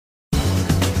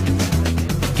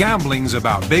Gambling's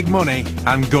about big money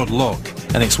and good luck,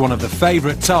 and it's one of the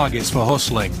favourite targets for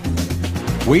hustling.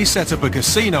 We set up a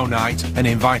casino night and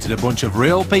invited a bunch of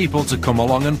real people to come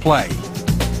along and play.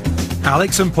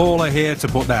 Alex and Paul are here to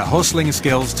put their hustling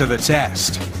skills to the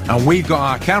test, and we've got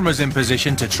our cameras in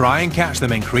position to try and catch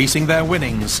them increasing their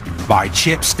winnings by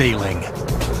chip stealing.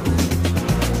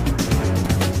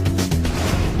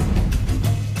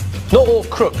 Not all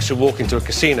crooks who walk into a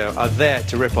casino are there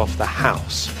to rip off the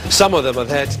house. Some of them are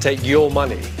there to take your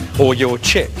money or your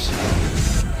chips.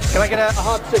 Can I get a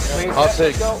hard six, please? Hard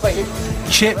six. Thank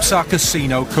you. Chips are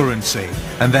casino currency,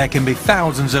 and there can be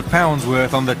thousands of pounds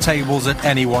worth on the tables at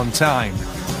any one time,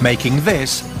 making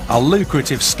this a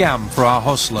lucrative scam for our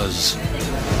hustlers.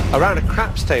 Around a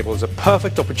craps table is a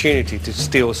perfect opportunity to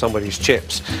steal somebody's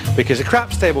chips, because a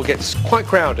craps table gets quite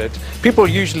crowded. People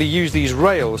usually use these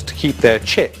rails to keep their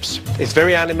chips. It's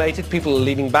very animated. People are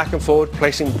leaning back and forward,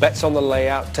 placing bets on the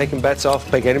layout, taking bets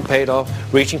off, getting paid off,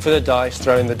 reaching for the dice,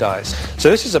 throwing the dice. So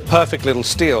this is a perfect little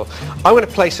steal. I'm going to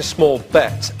place a small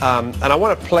bet, and I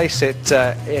want to place it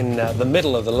in the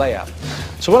middle of the layout.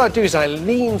 So what I do is I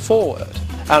lean forward,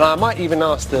 and I might even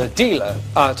ask the dealer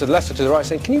to the left or to the right,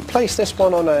 saying, can you place this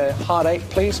one on a hard 8,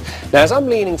 please? Now, as I'm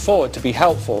leaning forward to be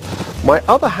helpful, my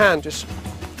other hand just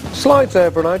slides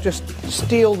over and I just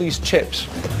steal these chips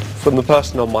from the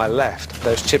person on my left.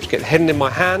 Those chips get hidden in my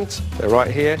hand, they're right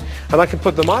here, and I can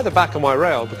put them either back on my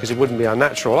rail, because it wouldn't be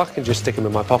unnatural, or I can just stick them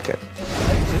in my pocket.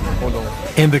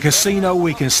 In the casino,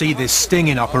 we can see this sting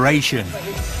in operation.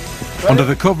 Under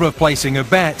the cover of placing a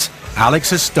bet,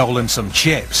 Alex has stolen some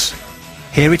chips.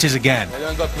 Here it is again.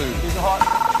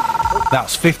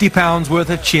 That's £50 worth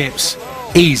of chips,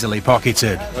 easily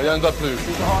pocketed.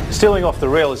 Stealing off the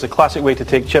rail is a classic way to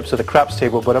take chips at a craps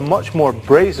table, but a much more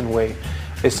brazen way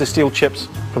is to steal chips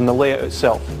from the layout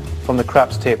itself, from the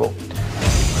craps table.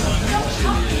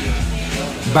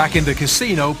 Back in the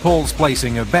casino, Paul's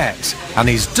placing a bet, and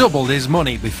he's doubled his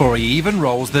money before he even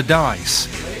rolls the dice.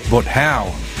 But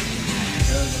how?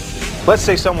 Let's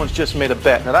say someone's just made a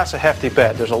bet. Now that's a hefty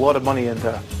bet. There's a lot of money in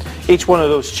there. Each one of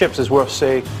those chips is worth,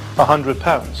 say,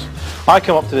 £100. I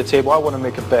come up to the table, I want to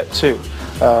make a bet too.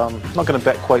 I'm not going to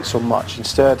bet quite so much.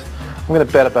 Instead, I'm going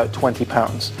to bet about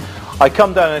 £20. I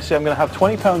come down and I say I'm going to have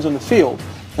 £20 on the field.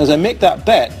 As I make that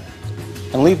bet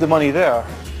and leave the money there,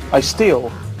 I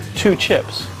steal 2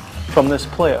 chips from this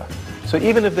player. So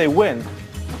even if they win,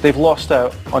 they've lost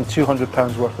out on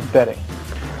 £200 worth of betting.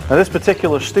 Now this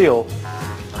particular steal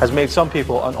has made some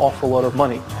people an awful lot of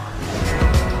money.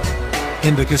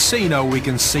 In the casino, we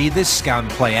can see this scam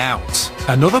play out.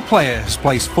 Another player has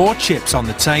placed 4 chips on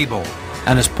the table,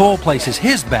 and as Paul places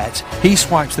his bet, he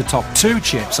swipes the top 2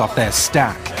 chips off their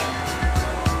stack.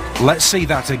 Let's see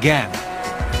that again.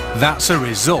 That's a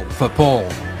result for Paul,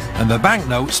 and the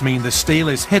banknotes mean the steal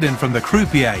is hidden from the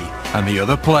croupier and the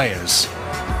other players.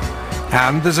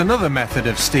 And there's another method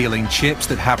of stealing chips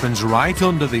that happens right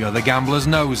under the other gamblers'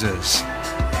 noses.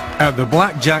 At the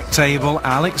blackjack table,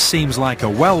 Alex seems like a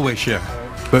well-wisher,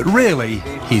 but really,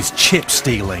 he's chip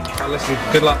stealing. Listen,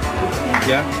 good luck.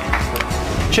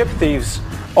 Yeah? Chip thieves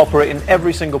operate in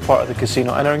every single part of the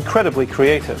casino and are incredibly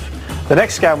creative. The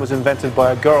next scam was invented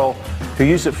by a girl who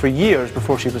used it for years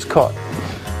before she was caught.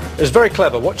 It was very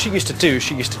clever. What she used to do,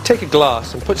 she used to take a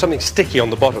glass and put something sticky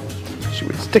on the bottom. She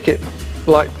would stick it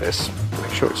like this,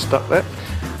 make sure it's stuck there.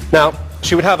 Now,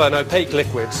 she would have an opaque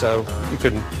liquid, so you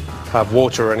couldn't have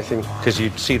water or anything because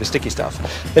you'd see the sticky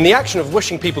stuff. In the action of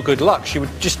wishing people good luck, she would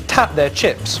just tap their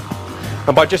chips.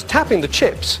 And by just tapping the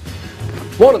chips,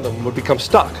 one of them would become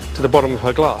stuck to the bottom of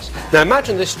her glass. Now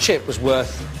imagine this chip was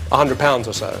worth £100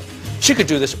 or so. She could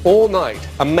do this all night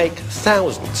and make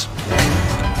thousands.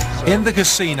 In the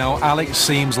casino, Alex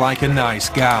seems like a nice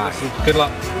guy. Good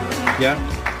luck. Yeah?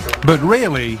 But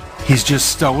really, he's just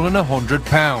stolen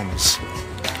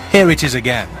 £100. Here it is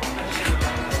again.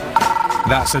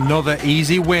 That's another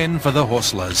easy win for the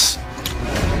hustlers.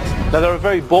 Now there are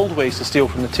very bold ways to steal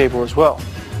from the table as well.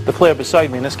 The player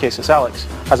beside me, in this case it's Alex,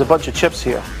 has a bunch of chips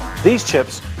here. These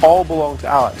chips all belong to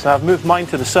Alex, and I've moved mine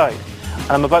to the side,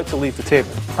 and I'm about to leave the table.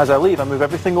 As I leave, I move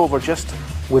everything over just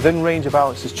within range of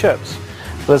Alex's chips.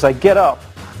 But as I get up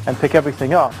and pick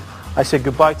everything up, I say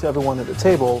goodbye to everyone at the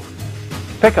table,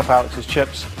 pick up Alex's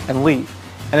chips, and leave.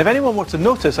 And if anyone were to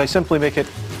notice, I simply make it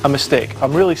a mistake.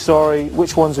 I'm really sorry,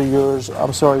 which ones are yours?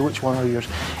 I'm sorry, which one are yours?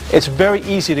 It's very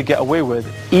easy to get away with,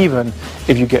 even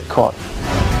if you get caught.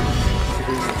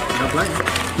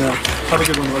 Have a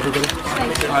good one, everybody.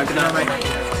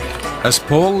 As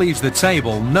Paul leaves the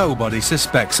table, nobody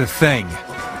suspects a thing.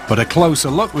 But a closer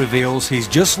look reveals he's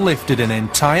just lifted an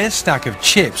entire stack of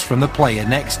chips from the player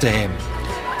next to him.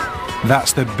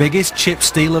 That's the biggest chip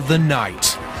steal of the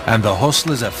night, and the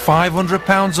hustlers are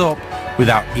 £500 up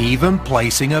without even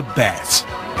placing a bet.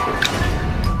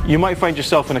 You might find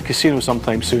yourself in a casino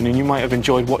sometime soon and you might have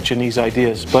enjoyed watching these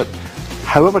ideas, but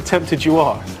however tempted you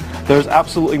are, there's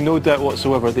absolutely no doubt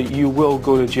whatsoever that you will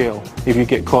go to jail if you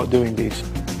get caught doing these.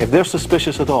 If they're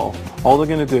suspicious at all they're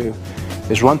going to do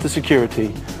is run to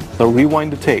security, they'll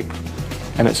rewind the tape,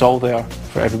 and it's all there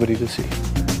for everybody to see.